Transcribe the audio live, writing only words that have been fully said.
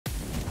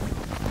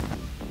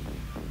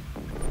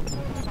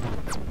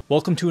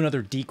Welcome to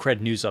another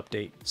Decred news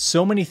update.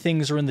 So many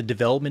things are in the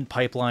development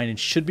pipeline and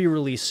should be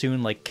released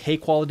soon, like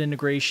K-Quality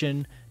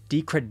integration,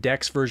 Decred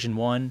DEX version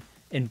 1,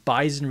 and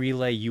Bison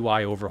Relay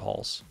UI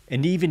overhauls,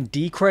 and even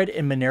Decred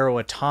and Monero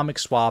atomic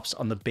swaps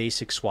on the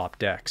basic swap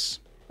DEX.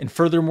 And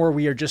furthermore,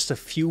 we are just a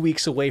few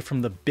weeks away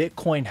from the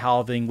Bitcoin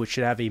halving, which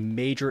should have a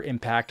major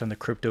impact on the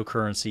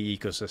cryptocurrency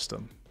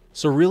ecosystem.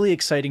 So really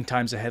exciting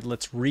times ahead.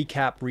 Let's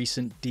recap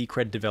recent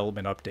Decred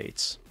development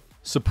updates.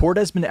 Support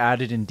has been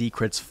added in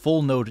Decred's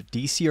full node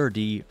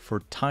DCRD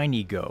for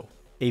TinyGo,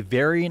 a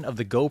variant of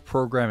the Go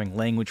programming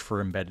language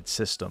for embedded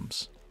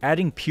systems.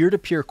 Adding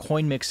peer-to-peer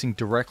coin mixing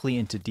directly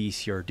into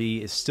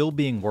DCRD is still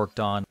being worked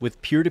on, with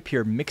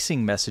peer-to-peer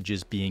mixing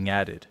messages being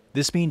added.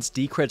 This means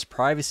Decred's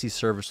privacy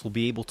service will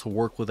be able to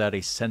work without a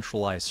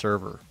centralized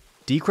server.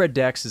 Decred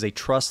DEX is a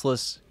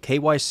trustless,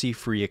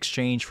 KYC-free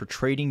exchange for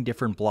trading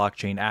different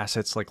blockchain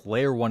assets like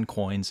Layer 1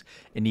 coins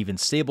and even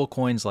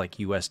stablecoins like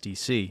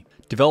USDC.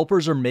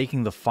 Developers are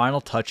making the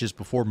final touches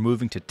before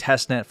moving to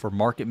testnet for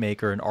market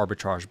maker and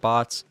arbitrage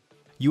bots,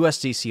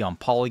 USDC on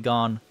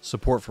Polygon,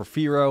 support for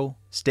Firo,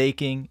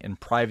 staking, and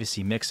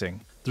privacy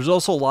mixing. There's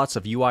also lots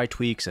of UI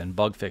tweaks and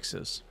bug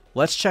fixes.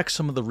 Let's check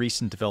some of the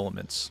recent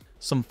developments.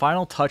 Some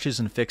final touches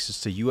and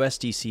fixes to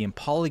USDC and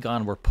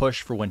Polygon were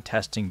pushed for when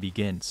testing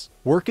begins.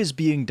 Work is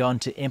being done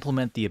to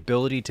implement the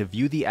ability to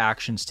view the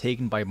actions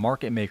taken by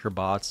market maker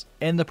bots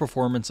and the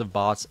performance of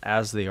bots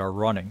as they are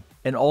running,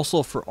 and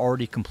also for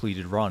already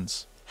completed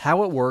runs.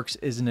 How it works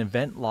is an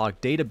event log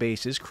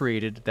database is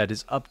created that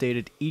is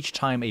updated each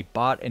time a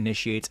bot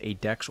initiates a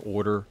DEX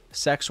order,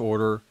 SEX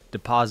order,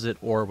 deposit,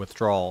 or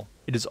withdrawal.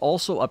 It is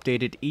also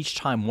updated each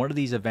time one of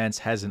these events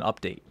has an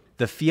update.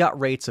 The fiat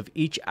rates of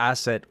each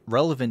asset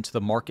relevant to the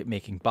market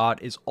making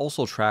bot is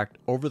also tracked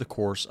over the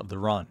course of the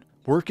run.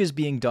 Work is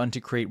being done to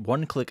create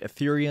one-click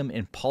Ethereum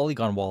and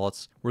Polygon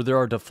wallets where there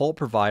are default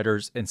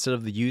providers instead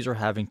of the user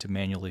having to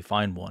manually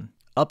find one.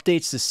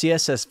 Updates to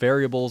CSS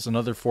variables and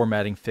other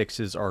formatting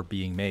fixes are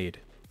being made.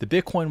 The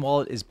Bitcoin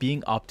wallet is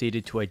being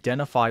updated to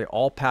identify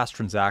all past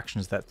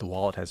transactions that the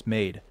wallet has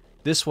made.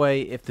 This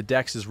way, if the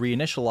DEX is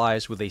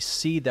reinitialized with a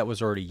seed that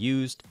was already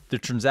used, the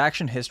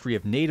transaction history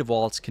of native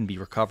wallets can be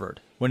recovered.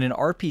 When an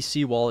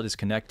RPC wallet is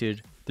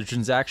connected, the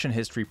transaction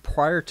history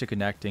prior to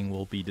connecting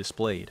will be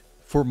displayed.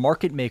 For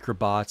market maker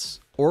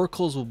bots,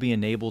 oracles will be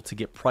enabled to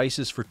get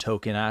prices for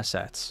token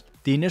assets.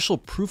 The initial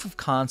proof of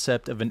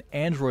concept of an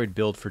Android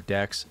build for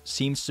DEX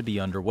seems to be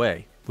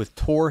underway, with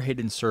Tor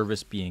hidden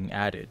service being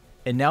added.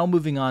 And now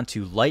moving on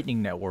to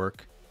Lightning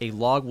Network, a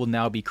log will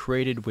now be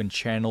created when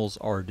channels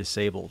are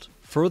disabled.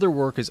 Further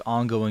work is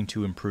ongoing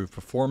to improve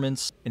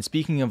performance, and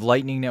speaking of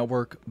Lightning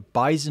Network,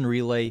 Bison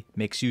Relay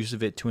makes use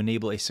of it to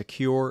enable a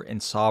secure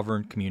and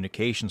sovereign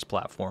communications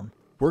platform.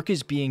 Work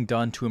is being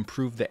done to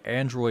improve the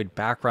Android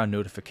background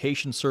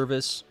notification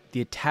service.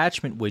 The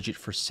attachment widget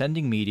for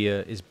sending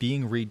media is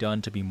being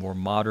redone to be more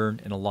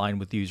modern and aligned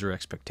with user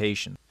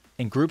expectations.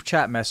 And group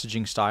chat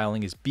messaging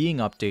styling is being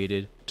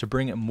updated to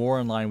bring it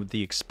more in line with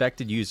the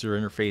expected user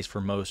interface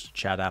for most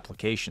chat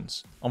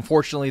applications.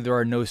 Unfortunately, there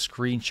are no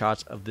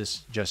screenshots of this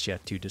just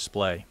yet to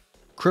display.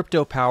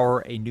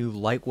 CryptoPower, a new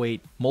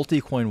lightweight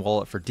multi-coin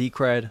wallet for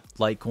Decred,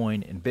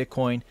 Litecoin, and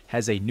Bitcoin,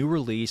 has a new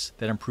release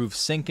that improves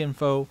sync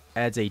info,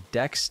 adds a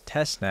DEX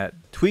testnet,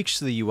 tweaks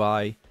to the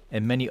UI,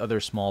 and many other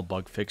small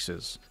bug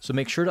fixes. So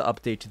make sure to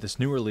update to this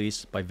new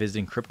release by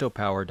visiting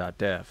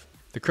cryptopower.dev.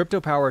 The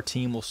CryptoPower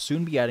team will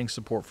soon be adding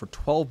support for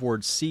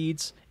 12-word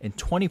seeds and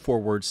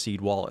 24-word seed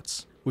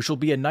wallets, which will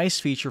be a nice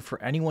feature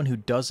for anyone who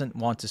doesn't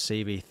want to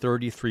save a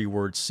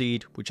 33-word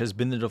seed, which has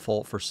been the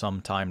default for some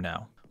time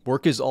now.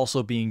 Work is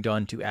also being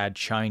done to add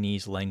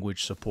Chinese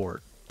language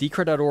support.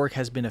 Decred.org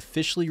has been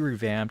officially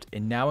revamped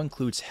and now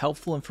includes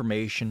helpful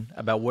information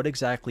about what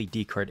exactly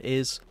Decred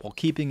is, while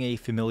keeping a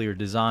familiar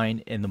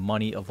design and the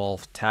money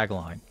evolved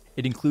tagline.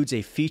 It includes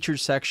a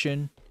features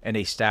section and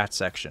a stats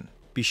section.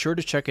 Be sure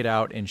to check it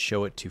out and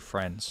show it to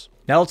friends.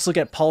 Now let's look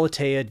at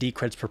Politeia,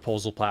 Decred's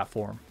proposal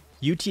platform.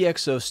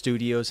 UTXO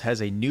Studios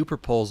has a new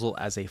proposal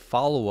as a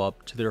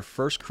follow-up to their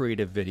first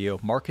creative video,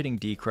 Marketing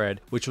Decred,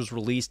 which was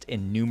released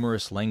in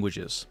numerous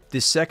languages.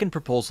 This second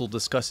proposal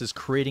discusses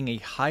creating a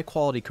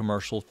high-quality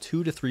commercial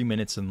 2 to 3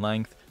 minutes in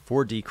length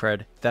for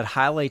Decred that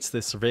highlights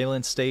the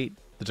surveillance state,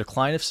 the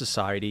decline of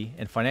society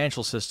and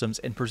financial systems,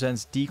 and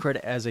presents Decred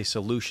as a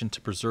solution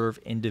to preserve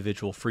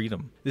individual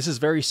freedom. This is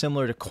very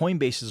similar to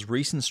Coinbase's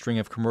recent string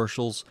of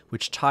commercials,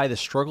 which tie the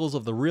struggles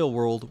of the real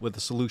world with the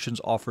solutions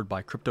offered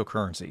by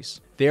cryptocurrencies.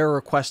 They are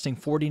requesting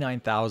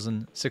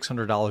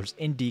 $49,600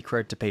 in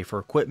Decred to pay for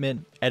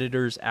equipment,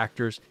 editors,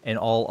 actors, and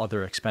all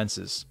other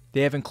expenses.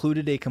 They have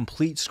included a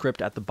complete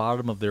script at the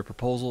bottom of their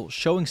proposal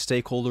showing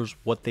stakeholders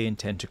what they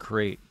intend to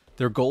create.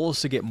 Their goal is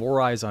to get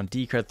more eyes on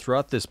Decred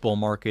throughout this bull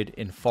market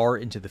and far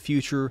into the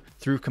future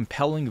through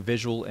compelling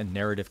visual and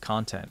narrative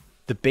content.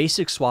 The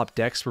basic swap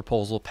DEX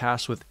proposal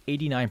passed with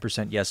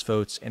 89% yes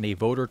votes and a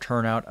voter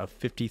turnout of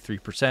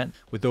 53%,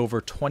 with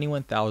over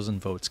 21,000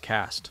 votes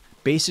cast.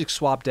 Basic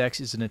Swap DEX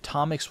is an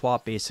atomic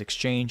swap-based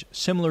exchange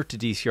similar to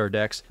DCR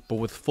DEX, but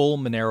with full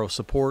Monero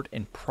support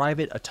and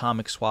private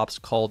atomic swaps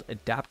called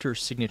adapter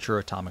signature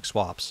atomic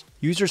swaps.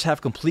 Users have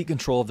complete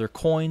control of their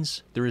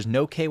coins, there is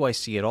no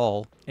KYC at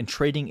all, and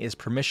trading is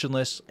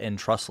permissionless and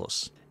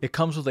trustless. It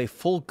comes with a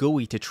full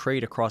GUI to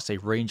trade across a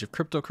range of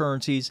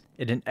cryptocurrencies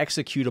and an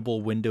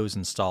executable Windows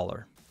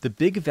installer. The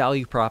big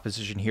value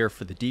proposition here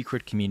for the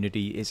Decred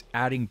community is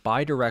adding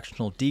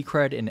bidirectional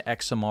Decred and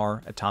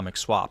XMR atomic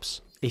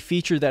swaps, a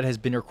feature that has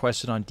been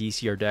requested on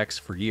DCR DEX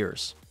for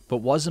years, but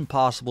wasn't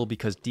possible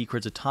because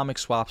Decred's atomic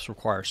swaps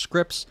require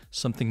scripts,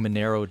 something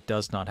Monero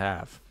does not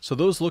have. So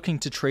those looking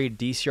to trade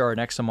DCR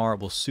and XMR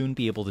will soon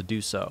be able to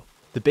do so.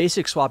 The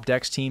Basic Swap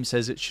DEX team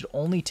says it should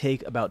only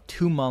take about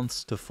 2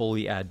 months to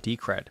fully add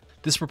Decred.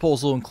 This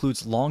proposal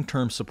includes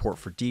long-term support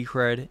for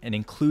Decred and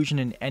inclusion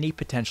in any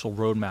potential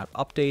roadmap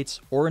updates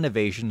or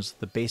innovations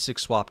the Basic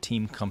Swap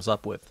team comes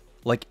up with,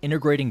 like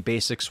integrating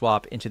Basic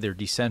Swap into their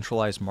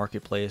decentralized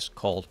marketplace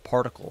called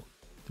Particle.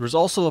 There was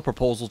also a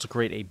proposal to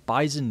create a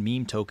Bison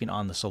meme token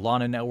on the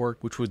Solana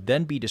network, which would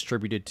then be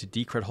distributed to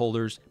Decred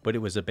holders, but it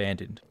was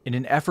abandoned. In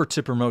an effort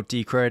to promote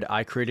Decred,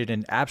 I created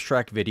an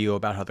abstract video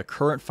about how the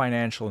current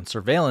financial and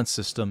surveillance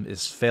system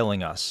is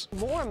failing us.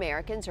 More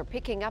Americans are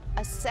picking up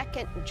a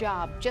second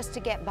job just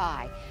to get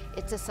by.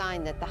 It's a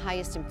sign that the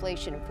highest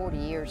inflation in 40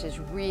 years is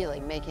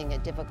really making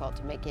it difficult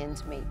to make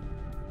ends meet.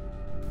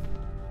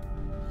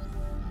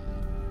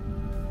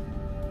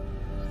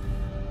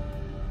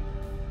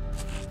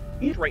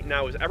 Right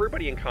now is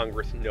everybody in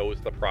Congress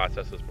knows the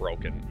process is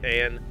broken,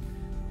 and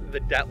the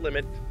debt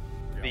limit,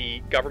 the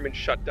government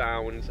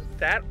shutdowns,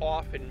 that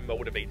often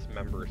motivates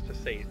members to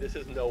say this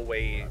is no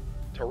way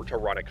to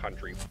run a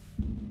country.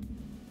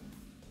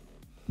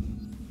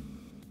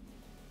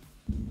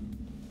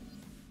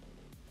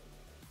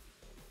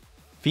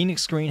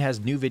 Phoenix Screen has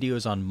new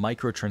videos on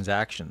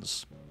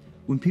microtransactions.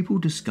 When people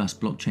discuss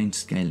blockchain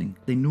scaling,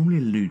 they normally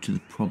allude to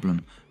the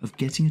problem of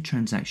getting a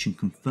transaction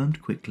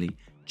confirmed quickly,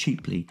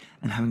 cheaply,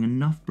 and having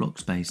enough block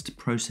space to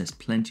process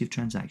plenty of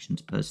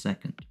transactions per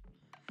second.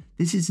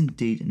 This is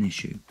indeed an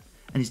issue,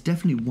 and is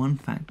definitely one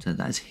factor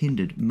that has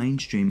hindered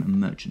mainstream and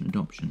merchant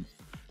adoption.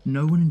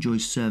 No one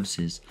enjoys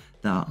services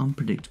that are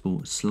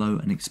unpredictable, slow,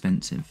 and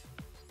expensive.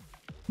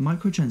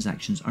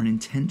 Microtransactions are an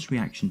intense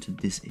reaction to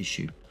this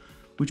issue,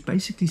 which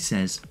basically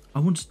says, I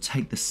want to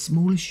take the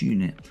smallest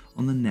unit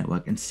on the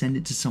network and send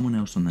it to someone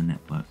else on the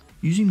network.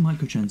 Using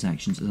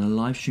microtransactions as a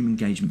live stream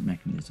engagement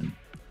mechanism,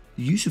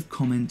 the use of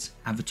comments,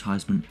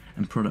 advertisement,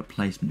 and product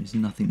placement is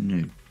nothing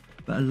new,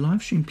 but a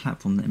live stream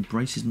platform that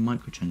embraces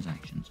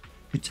microtransactions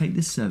could take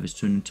this service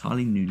to an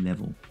entirely new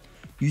level.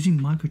 Using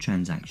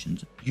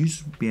microtransactions,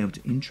 users will be able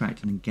to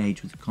interact and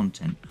engage with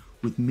content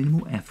with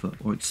minimal effort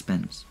or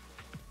expense.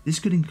 This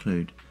could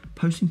include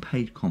posting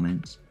paid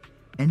comments,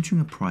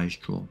 entering a prize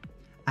draw,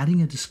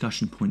 adding a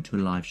discussion point to a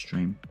live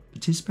stream,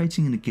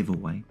 participating in a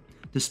giveaway,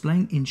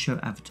 displaying in-show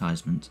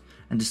advertisements,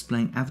 and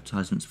displaying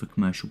advertisements for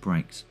commercial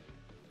breaks.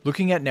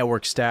 Looking at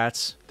network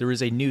stats, there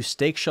is a new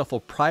stake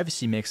shuffle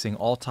privacy mixing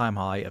all-time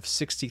high of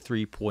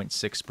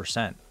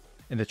 63.6%,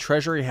 and the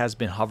treasury has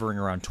been hovering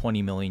around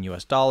 $20 million in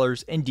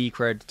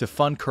Decred to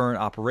fund current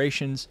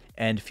operations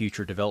and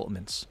future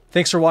developments.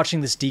 Thanks for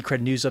watching this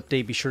Decred news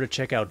update. Be sure to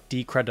check out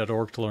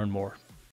decred.org to learn more.